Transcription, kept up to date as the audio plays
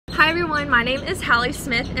everyone, my name is Hallie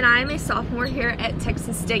Smith and I am a sophomore here at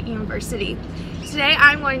Texas State University. Today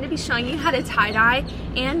I'm going to be showing you how to tie-dye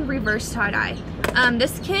and reverse tie-dye.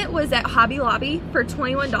 This kit was at Hobby Lobby for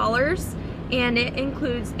 $21 and it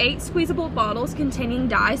includes 8 squeezable bottles containing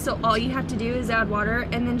dye, so all you have to do is add water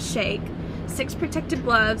and then shake, 6 protective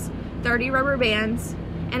gloves, 30 rubber bands,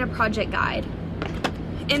 and a project guide.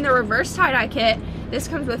 In the reverse tie-dye kit, this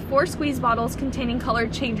comes with 4 squeeze bottles containing color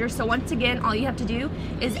changers, so once again all you have to do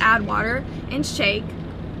is add water and shake,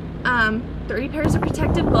 30 pairs of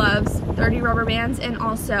protective gloves, 30 rubber bands, and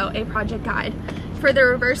also a project guide. For the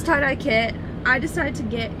reverse tie-dye kit, I decided to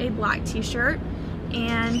get a black t-shirt,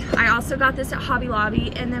 and I also got this at Hobby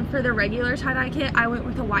Lobby. And then for the regular tie-dye kit, I went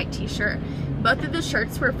with a white t-shirt. Both of the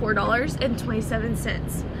shirts were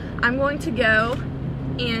 $4.27. I'm going to go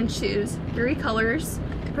and choose 3 colors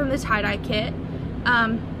from the tie-dye kit.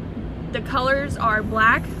 The colors are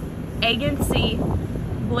black, egg and sea,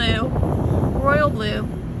 blue, royal blue,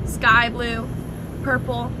 sky blue,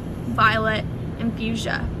 purple, violet, and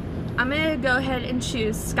fuchsia. I'm going to go ahead and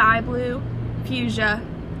choose sky blue, fuchsia,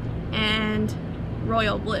 and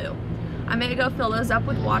royal blue. I'm going to go fill those up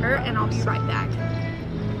with water and I'll be right back.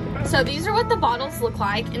 So these are what the bottles look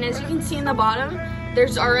like, and as you can see in the bottom,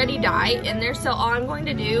 there's already dye in there, so all I'm going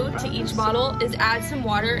to do to each bottle is add some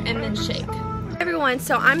water and then shake. Everyone,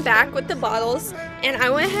 so I'm back with the bottles, and I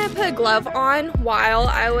went ahead and put a glove on while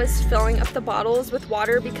I was filling up the bottles with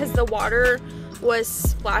water because the water was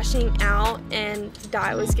splashing out and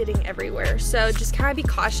dye was getting everywhere. So just kind of be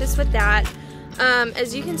cautious with that.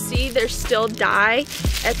 As you can see, there's still dye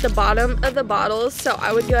at the bottom of the bottles, so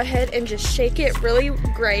I would go ahead and just shake it really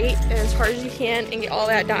great and as hard as you can and get all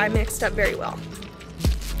that dye mixed up very well.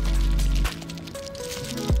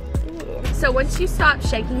 So once you stop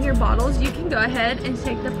shaking your bottles, you can go ahead and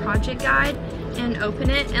take the project guide and open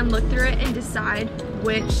it and look through it and decide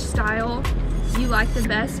which style you like the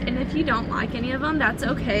best. And if you don't like any of them, that's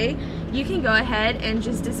okay. You can go ahead and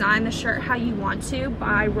just design the shirt how you want to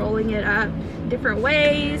by rolling it up different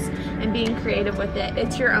ways and being creative with it.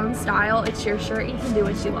 It's your own style, it's your shirt, you can do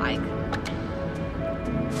what you like.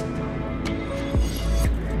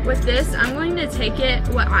 With this, I'm going to take it,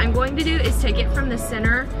 what I'm going to do is take it from the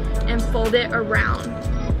center and fold it around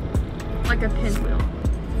like a pinwheel.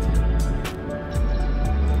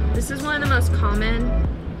 This is one of the most common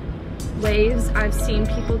ways I've seen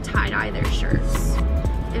people tie-dye their shirts.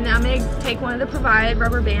 And then I'm going to take one of the provided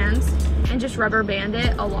rubber bands and just rubber band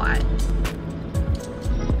it a lot.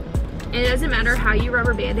 And it doesn't matter how you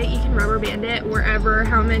rubber band it, you can rubber band it wherever,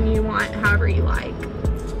 how many you want, however you like.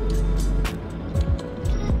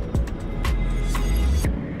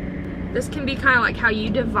 This can be kind of like how you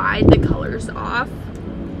divide the colors off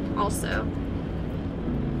also.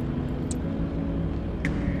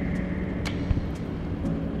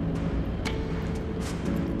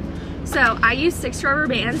 So I used 6 rubber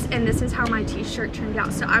bands and this is how my t-shirt turned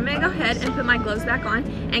out. So I'm going to go ahead and put my gloves back on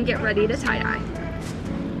and get ready to tie-dye.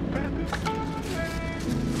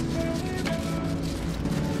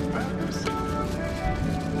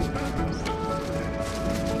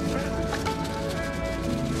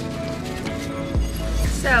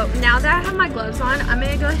 So now that I have my gloves on, I'm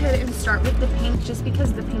going to go ahead and start with the pink just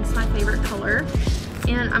because the pink's my favorite color.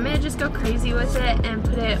 And I'm going to just go crazy with it and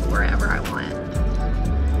put it wherever I want.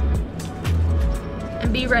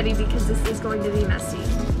 And be ready because this is going to be messy.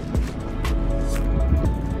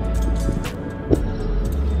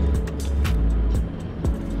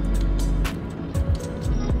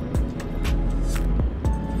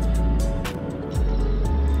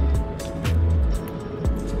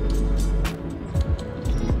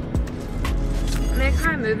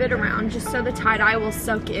 Kind of move it around just so the tie-dye will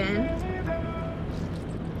soak in.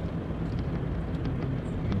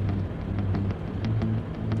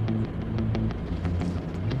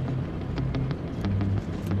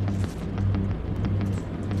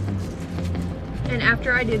 And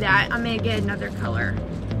after I do that, I'm going to get another color.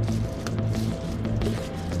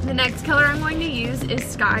 The next color I'm going to use is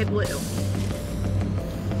sky blue.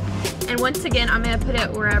 And once again, I'm going to put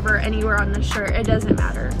it wherever, anywhere on the shirt, it doesn't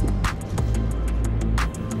matter.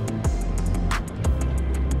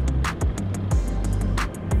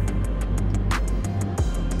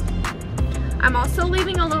 I'm also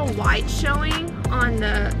leaving a little white showing on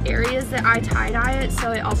the areas that I tie-dye it,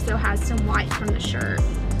 so it also has some white from the shirt.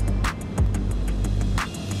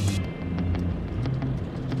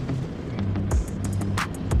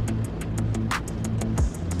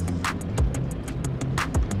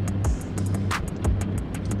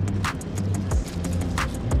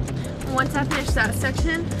 Once I finish that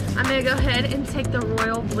section, I'm going to go ahead and take the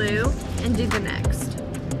royal blue and do the next.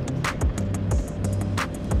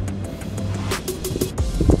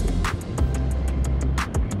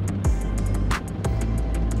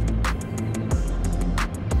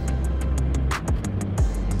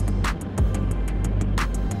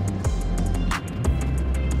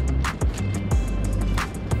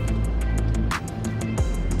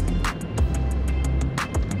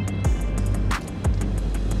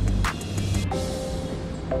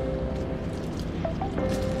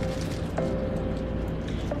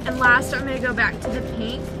 go back to the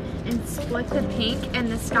pink and split the pink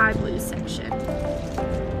and the sky blue section.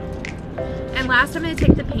 And last, I'm going to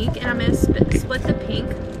take the pink and I'm going to split the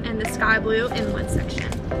pink and the sky blue in one section.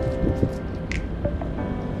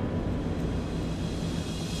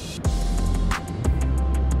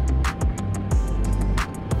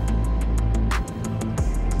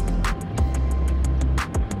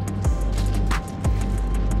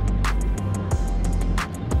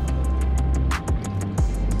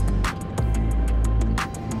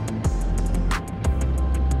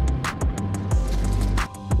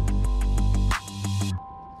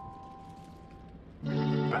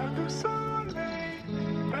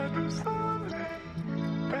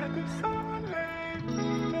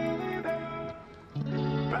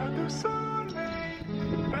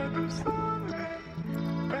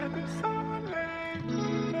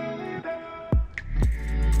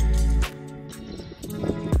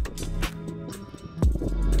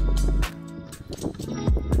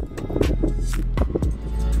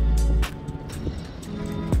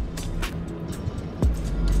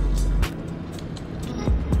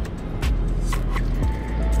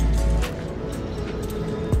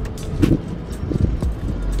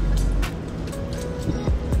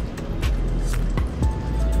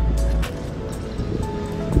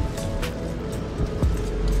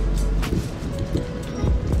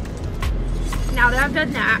 Now that I've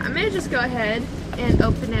done that, I'm going to just go ahead and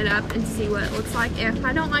open it up and see what it looks like. If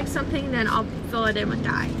I don't like something, then I'll fill it in with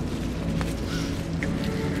dye.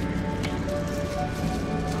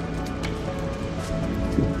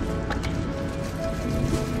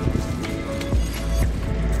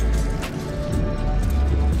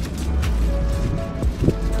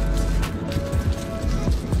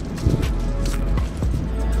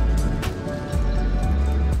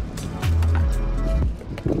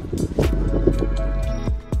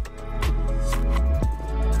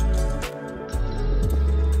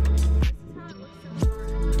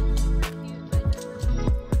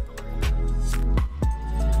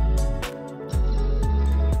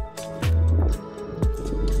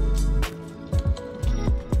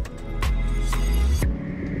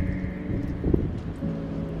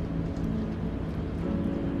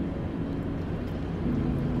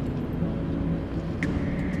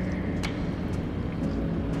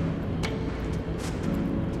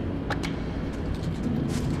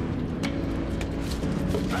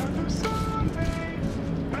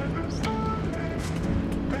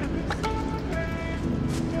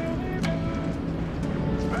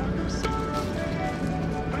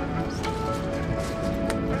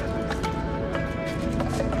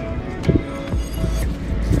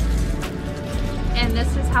 And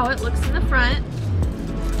this is how it looks in the front.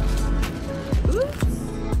 Oops.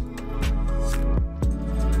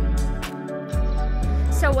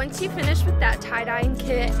 So once you finish with that tie-dyeing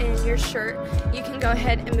kit and your shirt, you can go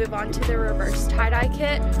ahead and move on to the reverse tie-dye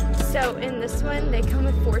kit. So in this one, they come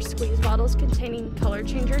with 4 squeeze bottles containing color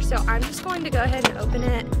changers. So I'm just going to go ahead and open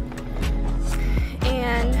it.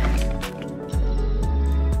 And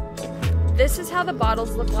this is how the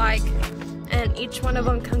bottles look like. And each one of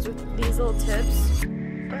them comes with these little tips.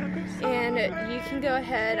 And you can go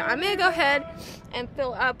ahead, I'm going to go ahead and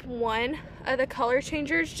fill up one of the color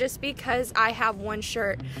changers just because I have one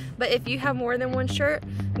shirt. But if you have more than one shirt,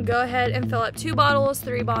 go ahead and fill up 2 bottles,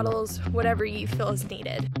 3 bottles, whatever you feel is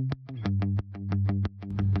needed.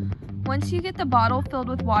 Once you get the bottle filled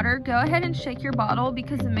with water, go ahead and shake your bottle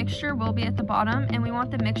because the mixture will be at the bottom and we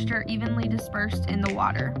want the mixture evenly dispersed in the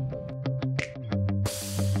water.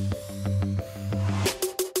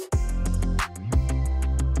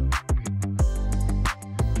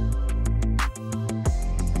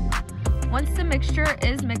 Once the mixture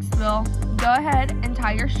is mixed well, go ahead and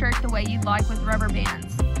tie your shirt the way you'd like with rubber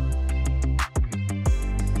bands.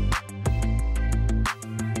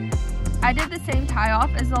 I did the same tie off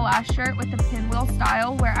as the last shirt with the pinwheel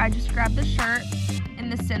style where I just grab the shirt in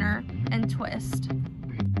the center and twist.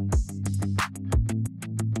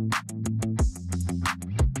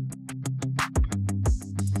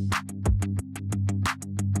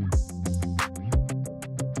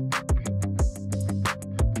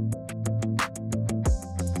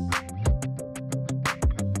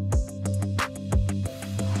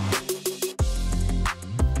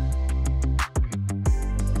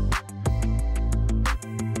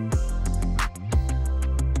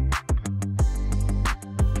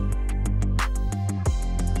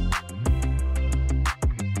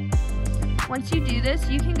 Once you do this,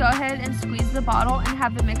 you can go ahead and squeeze the bottle and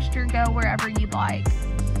have the mixture go wherever you'd like.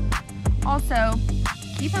 Also,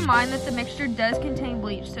 keep in mind that the mixture does contain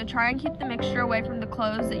bleach, so try and keep the mixture away from the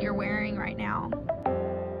clothes that you're wearing right now.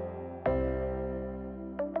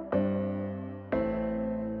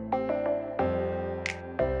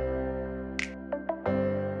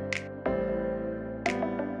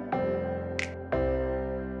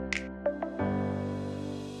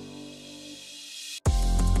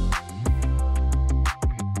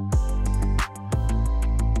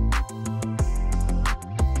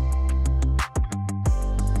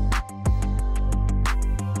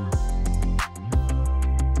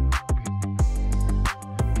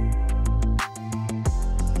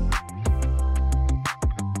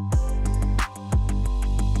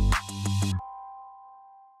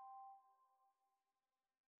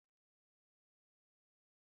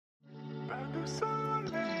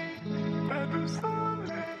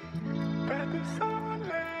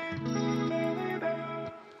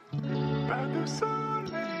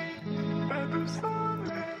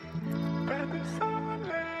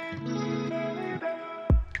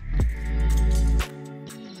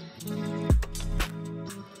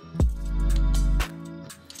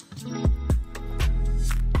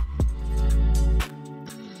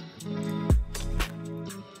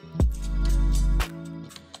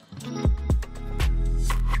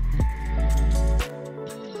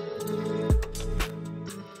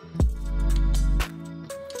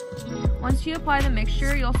 Once you apply the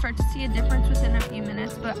mixture, you'll start to see a difference within a few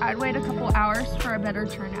minutes, but I'd wait a couple hours for a better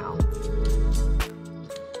turnout.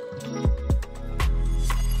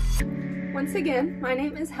 Once again, my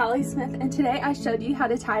name is Hallie Smith, and today I showed you how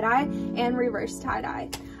to tie-dye and reverse tie-dye.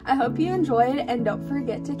 I hope you enjoyed, and don't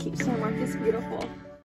forget to keep sewing like this beautiful.